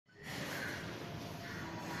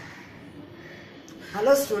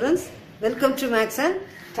Hello students, welcome to Max and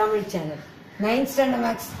Tamil channel. 9th standard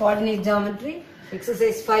Max coordinate geometry,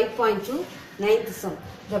 exercise 5.2, 9th sum.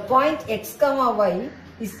 The point x comma y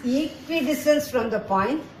is equidistant from the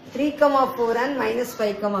point 3 comma 4 and minus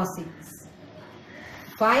 5 comma 6.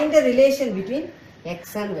 Find the relation between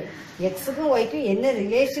x and y. X க்கும் y க்கும் என்ன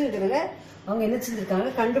ரிலேஷன்ங்கறத அவங்க என்ன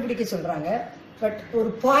செஞ்சிருக்காங்க கண்டுபிடிக்க சொல்றாங்க. But ஒரு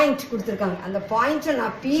point கொடுத்திருக்காங்க. அந்த பாயிண்ட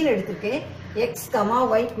நான் p ன்னு எடுத்துக்கேன். x,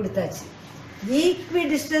 y கொடுத்தாச்சு.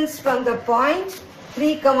 Equidistance from the point 3,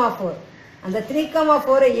 4. அந்த 3,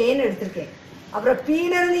 4 a ன்னு எடுத்துக்கேன். அப்புறம் p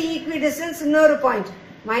ல இருந்து equidistance இன்னொரு பாயிண்ட்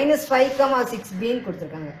minus 5, 6 b ன்னு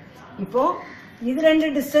கொடுத்திருக்காங்க. இப்போ இது ரெண்டு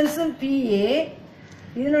டிஸ்டன்ஸும் pa,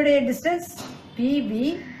 இதனுடைய டிஸ்டன்ஸ் pb,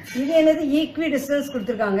 இது என்னது equidistance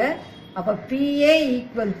கொடுத்திருக்காங்க. அப்ப pa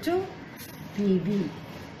equal to pb.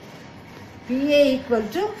 pa equal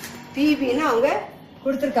to pb ன்னு அவங்க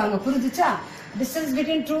கொடுத்திருக்காங்க. புரிஞ்சுச்சா? Distance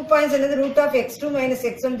between 2 points is root of x2 minus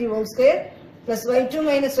x1 the whole square plus y2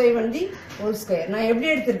 minus y1 the whole square. நான் எப்படி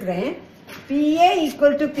எடுத்துக்கிறேன்? PA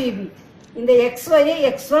equal to PB. இந்த xy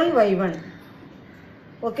x1 y1.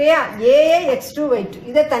 ஓகேயா? A x2 y2.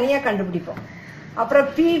 இதை தனியா கண்டுபிடிப்போம். அப்புறம்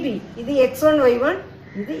PB இது x1 y1,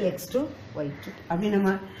 இது x2 y2. அப்படி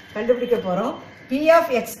நம்ம கண்டுபிடிக்க போறோம். P of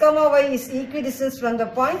x, y is equidistant from the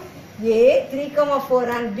point A 3, 4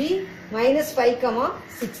 and B minus 5,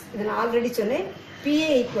 6. இது நான் ஆல்ரெடி சொன்னேன். PA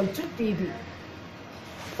equal to PB.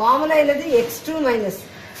 Formula எழுது x2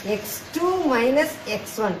 minus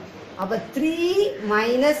x1. அப்ப 3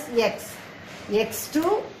 minus x, x2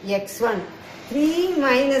 x1, 3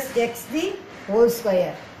 minus x the whole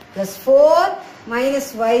square plus 4 minus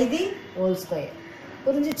y the whole square.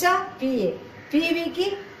 புரிஞ்சுச்சா? PA. PB க்கு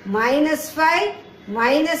minus 5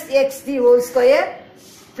 minus x the whole square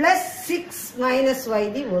plus 6 minus y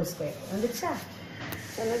the whole square. வந்துச்சா?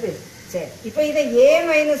 சொன்னது. சரி. இப்போ இதை a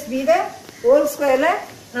minus b the whole squareல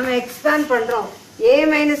நம்ம expand பண்றோம். a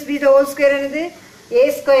minus b the whole square என்னது? a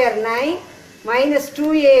square 9 minus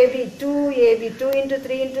 2ab 2 into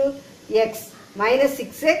 3 into x minus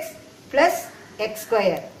 6x plus x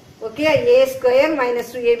square. Okay, a square minus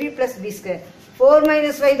 2ab plus b square. 4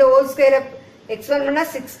 minus y the whole square x1 பண்ணா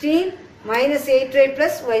 16 minus 8y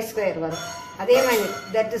plus y square வரும். அதே மாதிரி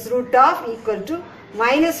that is root of equal to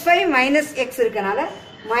minus 5 minus x இருக்கனால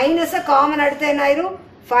minus common அடுத்து என்ன ஆயிரும்?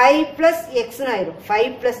 5 plus x ன்னு ஆயிரும்.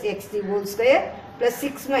 5 plus x the whole square plus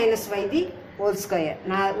 6 minus y the whole square.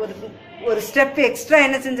 நான் ஒரு ஸ்டெப் எக்ஸ்ட்ரா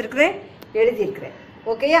என்ன செஞ்சிருக்கிறேன்? எழுதியிருக்கிறேன்.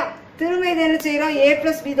 ஓகேயா? திரும்ப இது என்ன செய்யறோம்? a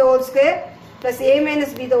plus b the whole square plus a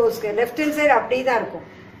minus b the whole square. Left hand side அப்படியே தான் இருக்கும்.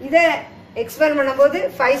 இதை எக்ஸ்பேண்ட் பண்ணும்போது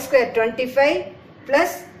 5 square 25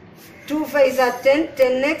 plus 2 5s are 10,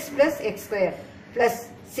 10x plus x square plus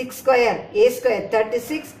 6 square a square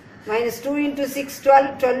 36 minus 2 into 6 12,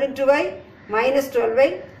 12 into y minus 12y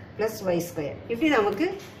plus y square. இப்படி நமக்கு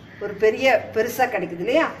ஒரு பெருசா கிடைக்குது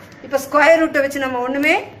இல்லையா? இப்போ ஸ்கொயர் ரூட்டை வச்சு நம்ம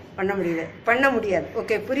ஒண்ணுமே பண்ண முடியாது.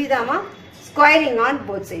 Okay, புரியுதாமா? Squaring on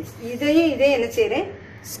both sides. இதையும் என்ன செய்றேன்?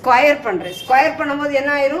 ஸ்கொயர் பண்றேன். ஸ்கொயர் பண்ணும்போது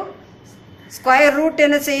என்ன ஆயிரும்? ஸ்கொயர் ரூட்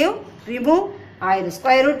என்ன செய்யும்? ரிமூவ் ஆயிரும்.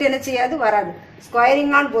 ஸ்கொயர் ரூட் என்ன செய்யாது? வராது.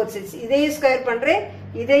 Squaring on both sides. இதையும் ஸ்கொயர் பண்றேன்,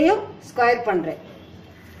 இதையும் ஸ்கொயர் பண்றேன்.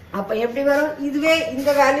 அப்ப எப்படி வரும்? இதுவே இந்த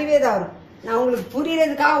வேல்யூவே தான் வரும். நான் உங்களுக்கு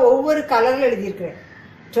புரியறதுக்காக ஒவ்வொரு கலர்ல எழுதியிருக்கிறேன்.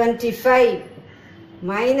 25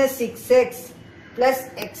 minus 6x plus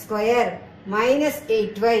x square minus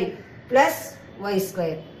 8y plus y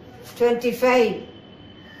square. 25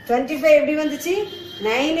 எப்படி வந்துச்சு?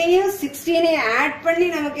 9ஐயும் 16ஐயும் ஆட் பண்ணி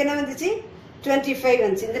நமக்கு என்ன வந்துச்சு? 25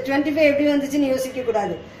 வந்துச்சு. இந்த 25 எப்படி வந்துச்சுன்னு யோசிக்க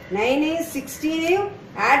கூடாது. 9ஐயும் 16ஐயும்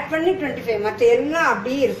ஆட் பண்ணி 25, மற்ற எல்லாம்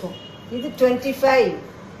அப்படியே இருக்கும். இது 25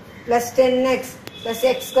 plus 10x plus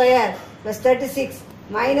x square plus 36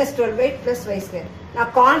 minus 12y plus y square.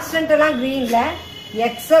 நான் கான்ஸ்டன்ட் எல்லாம் கிரீன்ல,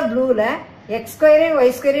 x ப்ளூல, x ஸ்கொயரையும் y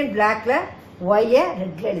ஸ்கொயரையும் பிளாக்ல, y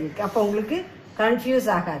ரெட்ல எழுதிருக்கு. அப்ப உங்களுக்கு கன்ஃபியூஸ்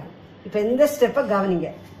ஆகாது. இப்ப இந்த ஸ்டெப்பை கவனிங்க.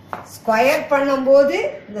 ஸ்கொயர் பண்ணும்போது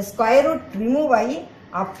இந்த ஸ்கொயர் ரூட் ரிமூவ் ஆகி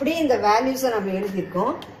அப்படி இந்த வேல்யூஸை நம்ம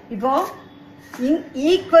எழுதியிருக்கோம். இப்போ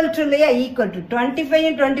ஈக்குவல் டு இல்லையா? ஈக்குவல் டு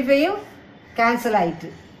 25யும் 25யும் கேன்சல் ஆயிட்டு,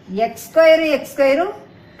 எக்ஸ் ஸ்கொயரும்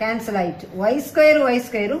கேன்சல் ஆயிட்டு, y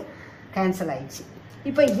ஸ்கொயரும் கேன்சல் ஆயிடுச்சு.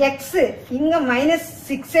 இப்போ எக்ஸ் இங்க மைனஸ்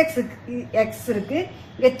 6x எக்ஸ் இருக்கு,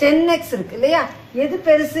 இங்க 10x இருக்கு இல்லையா? எது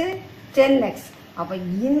பெருசு? 10x. அப்ப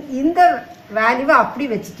இந்த வேல்யூவை அப்படி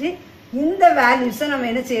வச்சுட்டு இந்த வேல்யூஸை நம்ம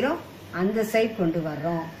என்ன செய்யறோம்? அந்த சைட் கொண்டு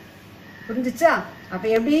வர்றோம். புரிஞ்சுச்சா? அப்ப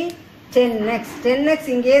எப்படி? 10x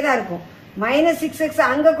இங்கே தான் இருக்கும். மைனஸ் 6x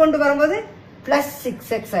அங்க கொண்டு வரும்போது பிளஸ்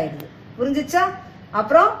 6x ஆயிடுது. புரிஞ்சுச்சா?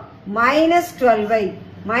 அப்புறம் மைனஸ் 12y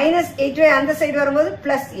minus 8y அந்த சைடு வரும்போது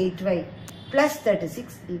plus 8y plus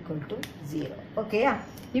 36 equal to 0. Okay,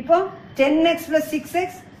 இப்போ 10x plus 6x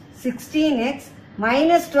 16x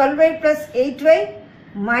minus 12y plus 8y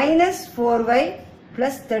minus 4y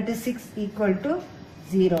plus 36 equal to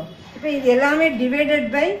 0. இப்போ இது எல்லாமே divided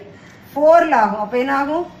by 4 ஆகும். அப்போ என்ன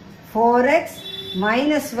ஆகும்? 4x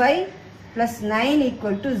minus y plus 9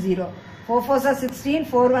 equal to 0. 4 4s are 16,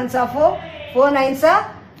 4 1s are 4, 4 9s are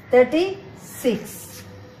 36.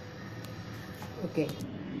 Okay.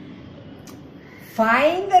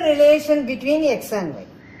 Find the relation between x and y.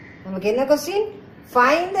 நமக்கு என்ன question?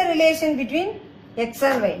 Find the relation between x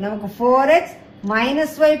and y. நமக்கு 4x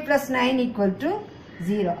minus y plus 9 equal to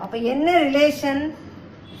 0. அப்ப என்ன relation?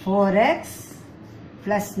 4x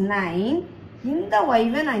plus 9 இந்த y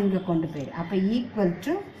வை நான் இங்க கொண்டு போயிடு. அப்ப equal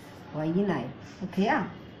to y in I. ஓகேயா?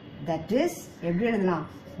 That is எப்படி எழுதலாம்?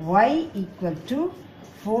 y equal to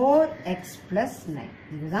 4x plus 9.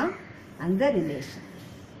 இதுதான் அந்த relation.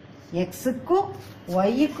 x க்கும்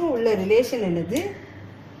y க்கும் உள்ள relation என்னது?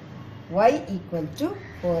 y equal to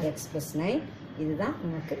 4x plus 9. இதுதான்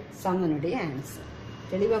நமக்கு சம்மனுடைய ஆன்சர்.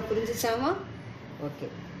 தெளிவா புரிஞ்சுச்சாமா? ஓகே.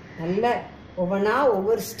 நல்ல ஒவ்வொன்றா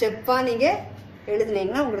ஒவ்வொரு ஸ்டெப்பா நீங்க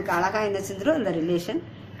எழுதுனீங்கன்னா உங்களுக்கு அழகா என்ன செஞ்சிடும்? இந்த ரிலேஷன்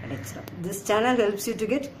கிடைச்சிடும். This channel helps you to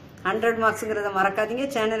get 100 மார்க்ஸ்ங்கிறத மறக்காதீங்க.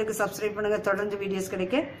 சேனலுக்கு சப்ஸ்கிரைப் பண்ணுங்க. தொடர்ந்து வீடியோஸ்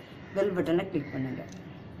கிடைக்க பெல் பட்டனை கிளிக் பண்ணுங்க.